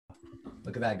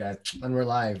Look at that, guys. And we're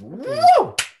live.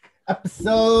 Woo!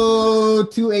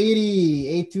 Episode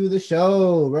 280. A2 the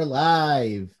show. We're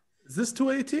live. Is this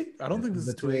 280? I don't think this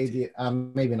is 280.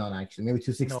 Maybe not actually. Maybe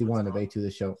 261 of A2 the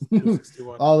show.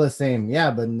 261. All the same. Yeah,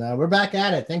 but we're back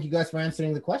at it. Thank you guys for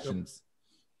answering the questions.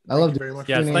 Yep. I love very much.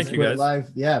 Yes, thank you guys.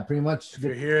 Live. Yeah, pretty much. If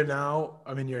you're here now,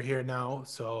 you're here now.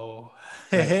 So,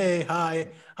 hey, hi.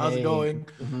 How's it going?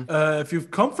 Mm-hmm. If you've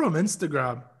come from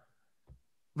Instagram,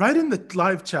 write in the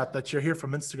live chat that you're here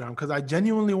from Instagram because I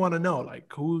genuinely want to know,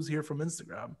 like, who's here from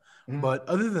Instagram. Mm-hmm. But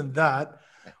other than that,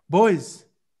 boys,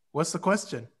 what's the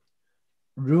question?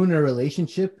 Ruin a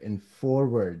relationship in 4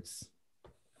 words.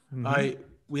 Mm-hmm.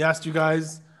 We asked you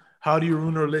guys, how do you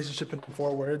ruin a relationship in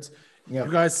 4 words? Yep.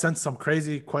 You guys sent some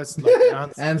crazy questions,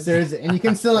 like answers, and you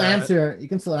can still answer. You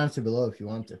can still answer below if you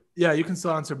want to. Yeah, you can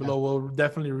still answer below. Yeah. We'll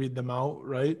definitely read them out,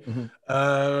 right?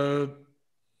 Mm-hmm.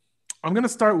 I'm gonna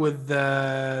start with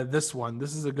this one.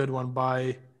 This is a good one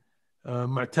by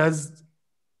Martez.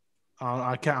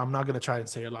 I'm not gonna try and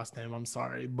say your last name. I'm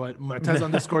sorry, but Martez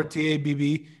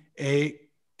 _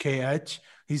 TABBAKH.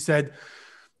 He said,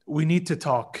 "We need to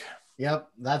talk." Yep,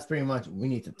 that's pretty much. We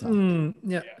need to talk.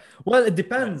 Yeah. Well, it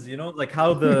depends, like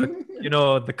how the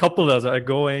the couples are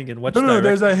going and what. No.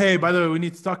 There's a hey. By the way, we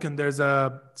need to talk, and there's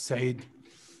a Said.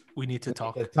 We need to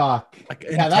talk. Like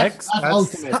in text. That's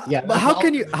ultimate. Yeah. But how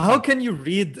can you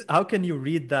read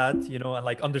that? And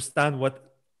like understand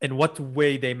in what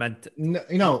way they meant it.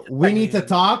 No, we need to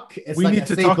talk. It's we like need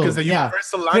to talk is a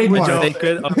universal language. They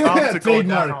could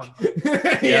trademark.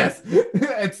 Yes,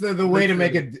 it's the way to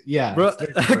make it. Yeah, bro.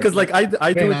 Because like I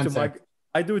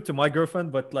do it to my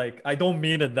girlfriend, but like I don't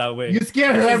mean it that way. You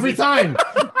scare her every time.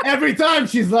 Every time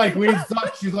she's like, "We need to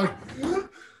talk." She's like.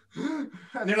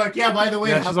 And they're like, yeah, by the way,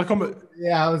 yeah, she's like,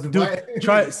 yeah, I was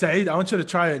try it, Said. I want you to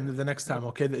try it the next time,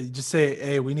 okay? Just say,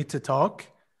 hey, we need to talk,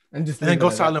 and then go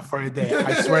silent for a day.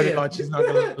 I swear to God, she's not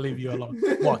gonna leave you alone.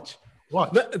 Watch.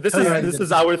 This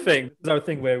is our thing. This is our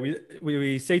thing where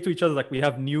we say to each other like we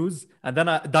have news, and then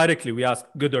directly we ask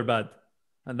good or bad,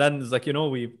 and then it's like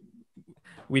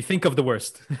we think of the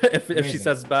worst if she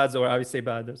says bad or I say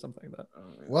bad or something like that.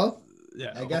 Well,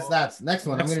 yeah, I guess that's next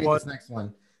one. I'm gonna read this next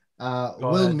one.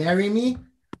 Will marry me,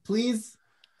 please?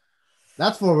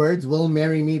 That's 4 words. Will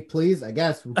marry me, please? I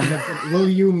guess. Will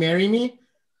you marry me?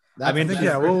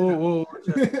 We'll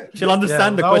she'll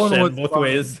understand the question both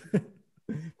ways.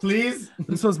 Please.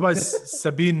 This was by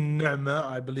Sabine Nema,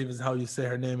 I believe is how you say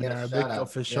her name in Arabic.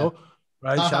 Official,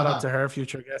 right? Shout out to her,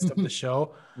 future guest of the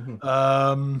show.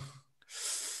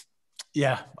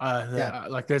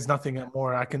 Like there's nothing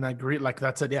more I can agree. Like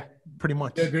that's it. Yeah, pretty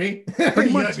much. You agree?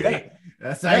 Pretty much. Yeah.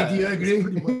 That's right. Do you agree?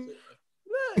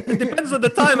 It depends on the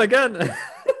time again.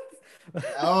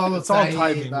 It's all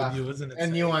timing with you, isn't it?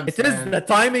 And nuance. It is. The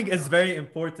timing is very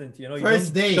important.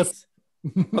 First date.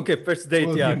 Okay, first date.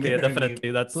 Well, yeah, okay,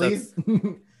 definitely. That's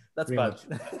that's bad.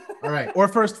 All right. Or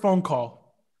first phone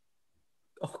call.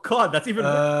 Oh God, that's even.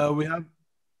 We have.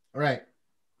 All right.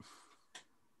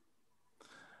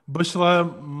 Bushra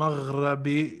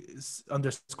Maghrabi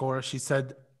 _ she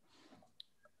said,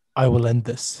 I will end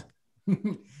this.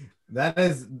 That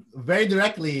is very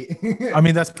directly.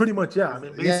 That's pretty much,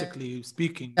 basically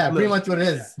speaking. Yeah, pretty much what it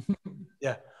is.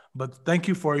 Yeah. But thank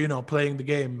you for, playing the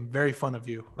game. Very fun of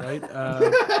you, right?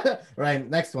 Right.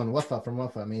 Next one. Wafa from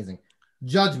Wafa. Amazing.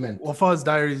 Judgment. Wafa's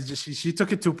diary is just, she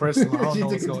took it too personal. I don't know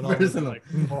what's going on. Like,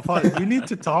 Wafa, you need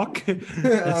to talk.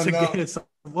 It's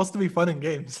supposed to be fun in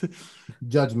games.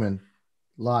 Judgment.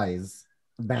 Lies.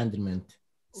 Abandonment.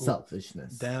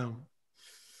 Selfishness. Damn.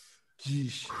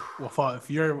 Jeez. Wafa, if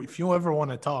you ever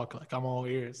want to talk, like I'm all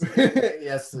ears.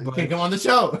 Yes, you can come on the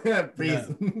show, please.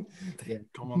 Yeah.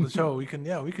 Come on the show. We can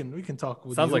talk.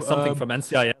 With Sounds you. like something from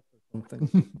NCIS.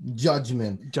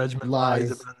 Judgment,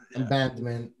 lies,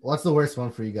 abandonment. What's the worst one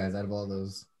for you guys out of all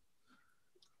those?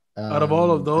 Out of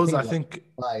all of those, I think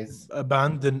lies,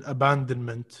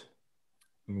 abandonment.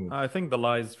 I think the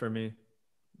lies for me.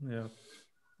 Yeah.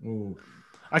 Ooh.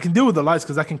 I can deal with the lies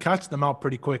because I can catch them out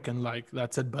pretty quick and like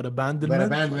that's it. But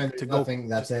abandonment to nothing.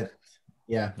 That's it.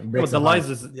 Yeah. But the lies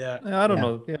is I don't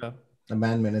know. Yeah.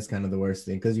 Abandonment is kind of the worst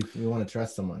thing because you want to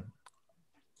trust someone.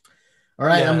 All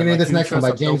right, I'm gonna read this next one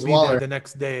by James Waller. The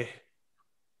next day.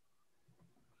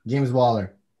 James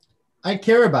Waller. I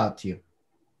care about you.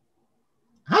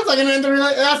 How's that gonna end the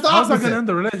relationship? That's the opposite. How's that gonna end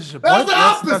the relationship? That's the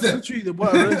opposite. That's literally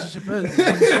what a relationship is.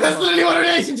 That's literally what a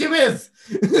relationship is.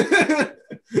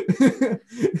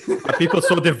 Are people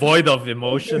so devoid of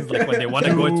emotions like when they want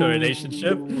to go into a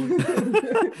relationship?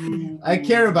 I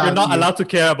care about You're not allowed to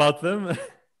care about them.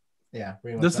 Yeah.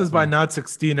 This is by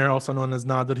Nad16er, also known as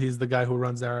Nader. He's the guy who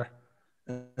runs our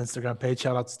Instagram page.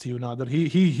 Shout outs to you, Nader.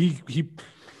 He.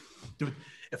 Dude,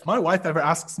 if my wife ever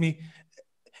asks me,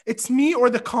 it's me or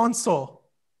the console,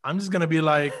 I'm just gonna be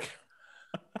like,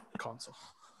 console.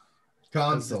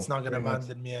 It's not gonna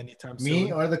abandon me anytime soon.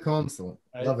 Me or the console.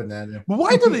 Right? Love it, Nader. But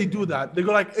why do they do that? They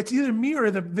go like, it's either me or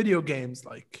the video games.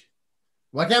 Like,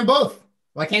 why can't both?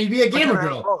 Why can't you be a gamer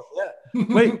girl? Yeah.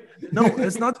 Wait, no,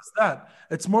 it's not just that.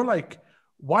 It's more like,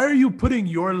 why are you putting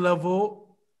your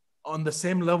level on the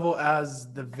same level as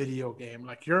the video game?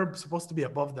 Like, you're supposed to be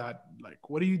above that. Like,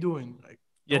 what are you doing? Like,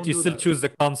 yet you still choose the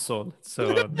console.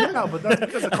 So yeah, but that's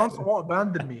because the console won't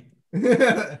abandon me.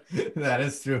 That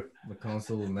is true. The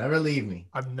console will never leave me.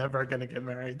 I'm never gonna get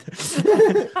married.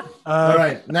 All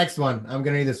right, next one. I'm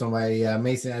gonna read this one by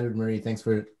Mason Edward Murray. Thanks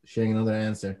for sharing another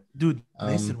answer, dude.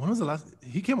 Mason, when was the last?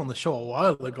 He came on the show a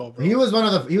while ago, bro. He was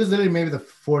literally maybe the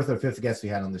 4th or 5th guest we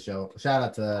had on the show. Shout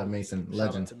out to Mason,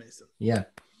 legend. Shout out to Mason. Yeah.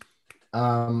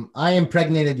 I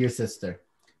impregnated your sister.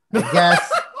 I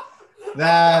guess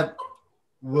that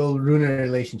will ruin a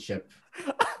relationship.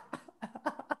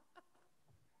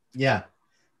 Yeah.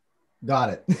 Got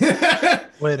it.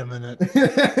 Wait a minute.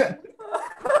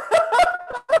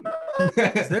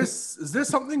 Is there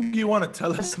something you want to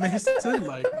tell us, Mason?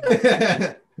 Like,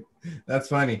 that's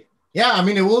funny. Yeah, I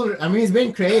mean it will. I mean he's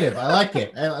being creative. I like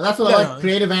it. That's what I like.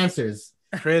 Creative answers.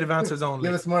 Creative answers only.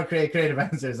 Give us more creative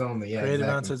answers only. Yeah. Creative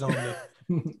answers only.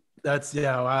 That's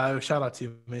shout out to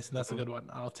you, Mason. That's a good one.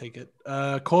 I'll take it.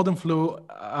 Cold and Flu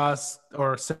asked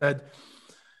or said,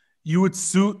 "You would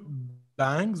suit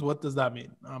bangs." What does that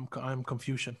mean? I'm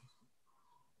Confucian.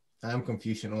 I'm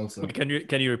Confucian also. Can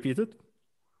you repeat it?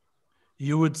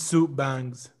 You would suit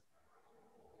bangs.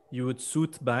 You would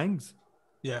suit bangs?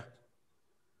 Yeah.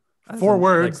 4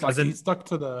 words. Like he stuck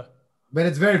to the. But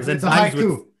it's a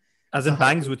haiku. As in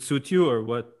bangs would suit you or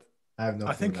what?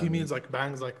 I think he means like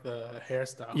bangs, like the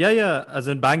hairstyle. Yeah. As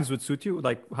in bangs would suit you.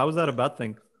 Like, how is that a bad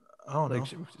thing? I don't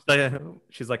know.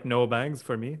 She's like, no bangs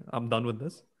for me. I'm done with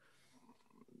this.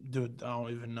 Dude, I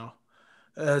don't even know.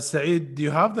 Saeed, do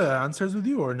you have the answers with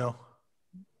you or no?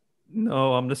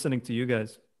 No, I'm listening to you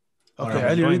guys. Okay,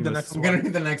 I'll read the next one. I'm gonna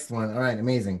read the next one. All right,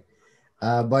 amazing.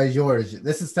 By George.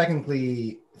 This is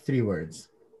technically 3 words.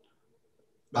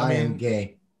 I am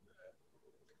gay.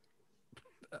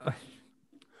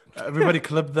 Everybody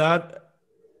clip that.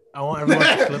 I want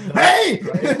everyone to clip that. Hey!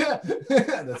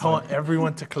 Right? I want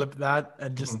everyone to clip that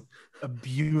and just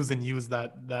abuse and use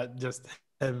that just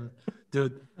him.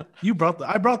 Dude,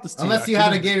 I brought this to Unless you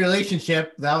had a gay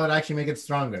relationship, that would actually make it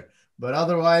stronger. But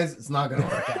otherwise, it's not going to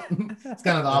work out. It's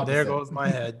kind of the opposite. There goes my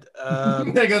head.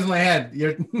 There goes my head.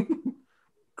 You're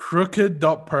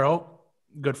Crooked.pearl,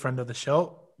 good friend of the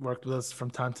show, worked with us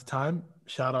from time to time.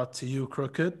 Shout out to you,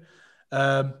 Crooked.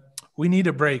 We need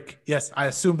a break. Yes, I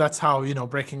assume that's how,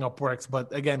 breaking up works.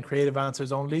 But again, creative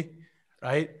answers only,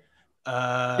 right?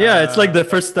 Yeah, it's like the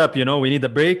first step, we need a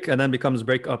break and then becomes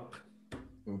break up.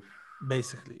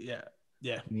 Basically, yeah.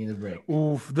 Yeah. Need a break.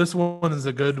 Oof, this one is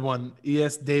a good one.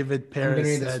 E.S. David Paris. I'm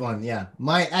going to read this one, yeah.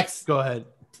 My ex. Go ahead.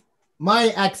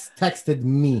 My ex texted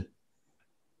me.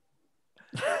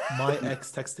 My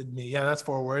ex texted me. Yeah, that's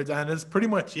 4 words. And it's pretty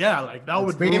much, like that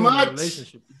would pretty much a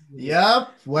relationship. Yep.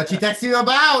 What she text you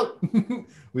about?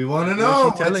 We want to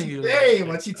know.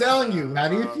 What's she telling you? How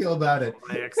do you feel about it?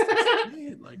 My ex texted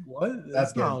me. Like, what?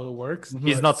 That's not how it works.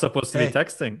 He's not supposed to be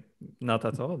texting. Not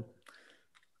at all.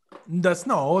 That's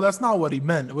not what he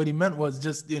meant. What he meant was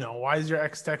just, why is your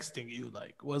ex texting you?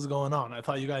 Like, what's going on? I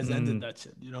thought you guys ended that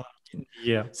shit.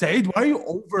 Yeah. Saeed, why are you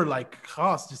over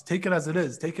khas? Just take it as it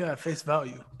is. Take it at face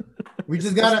value. We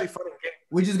just got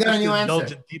a new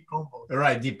answer. Deep combos. All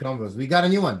right, deep combos. We got a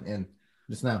new one in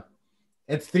just now.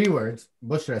 It's 3 words.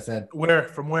 Bushra said. Where?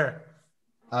 From where?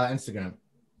 Instagram.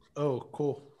 Oh,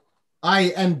 cool. I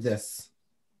end this.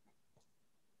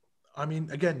 I mean,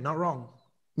 again, not wrong.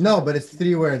 No, but it's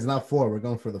 3 words, not 4. We're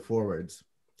going for the 4 words.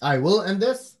 I will end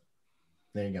this.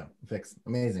 There you go. Fixed.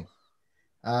 Amazing.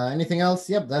 Anything else?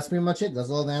 Yep, that's pretty much it. That's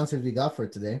all the answers we got for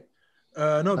today.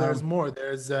 No, there's more.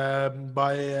 There's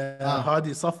by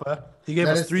Hadi Safa. He gave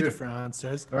us 3 different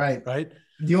answers. Right.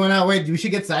 Do you want to wait? We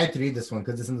should get Saeed to read this one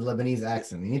because it's in the Lebanese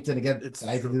accent. You need to get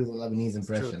Saeed to do the Lebanese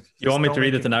impression. You want me to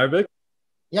read it in Arabic?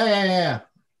 Yeah.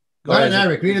 Not in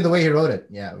Arabic. Read it the way he wrote it.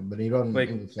 Yeah, but he wrote in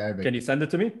English, Arabic. Can you send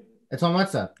it to me? It's on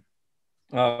WhatsApp.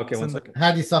 Oh, okay. 1 second.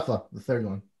 Hadi Safa, the 3rd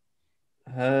one.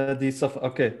 Hadi Safa.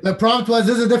 Okay. The prompt was,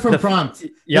 this is a different prompt.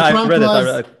 Yeah, I read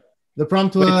it. The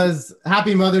prompt was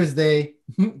Happy Mother's Day,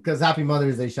 because Happy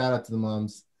Mother's Day. Shout out to the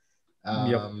moms.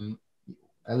 Yep.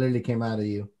 I literally came out of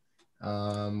you.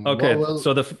 Okay.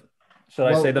 Should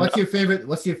I say them? What's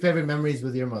your favorite memories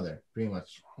with your mother? Pretty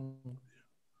much.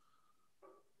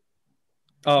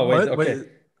 Oh wait, okay. Wait.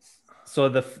 So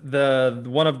the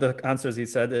one of the answers he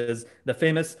said is the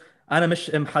famous أنا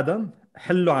مش أم حدا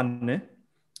حلوا عني.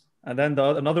 And then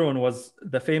another one was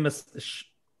the famous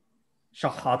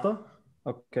شحاطة.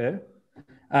 Okay.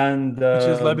 And which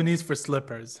is Lebanese for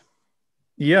slippers.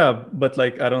 Yeah, but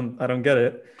like I don't get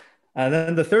it. And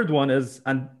then the third one is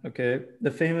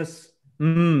the famous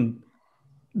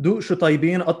دوق شو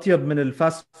طيبين أطيب من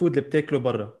الفاست فود اللي بتاكله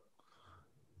برا.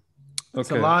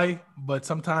 It's a lie, but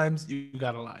sometimes you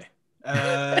gotta lie.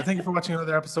 Thank you for watching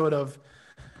another episode of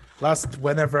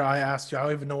whenever I asked you. I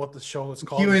don't even know what the show is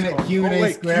called.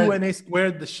 Q&A squared. Q&A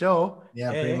squared the show.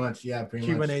 Yeah, pretty much. Yeah, pretty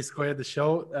much. Q&A squared the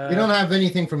show. We don't have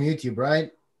anything from YouTube,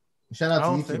 right? Shout out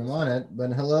to YouTube on it,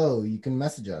 but hello, you can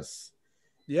message us.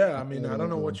 Yeah, I mean, I don't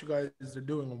know what you guys are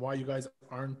doing and why you guys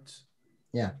aren't.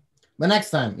 Yeah, but next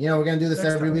time, we're gonna do this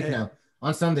every week now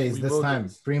on Sundays. This time,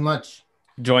 pretty much.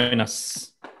 Join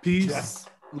us. Peace,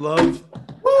 love,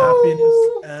 happiness,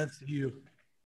 and to you.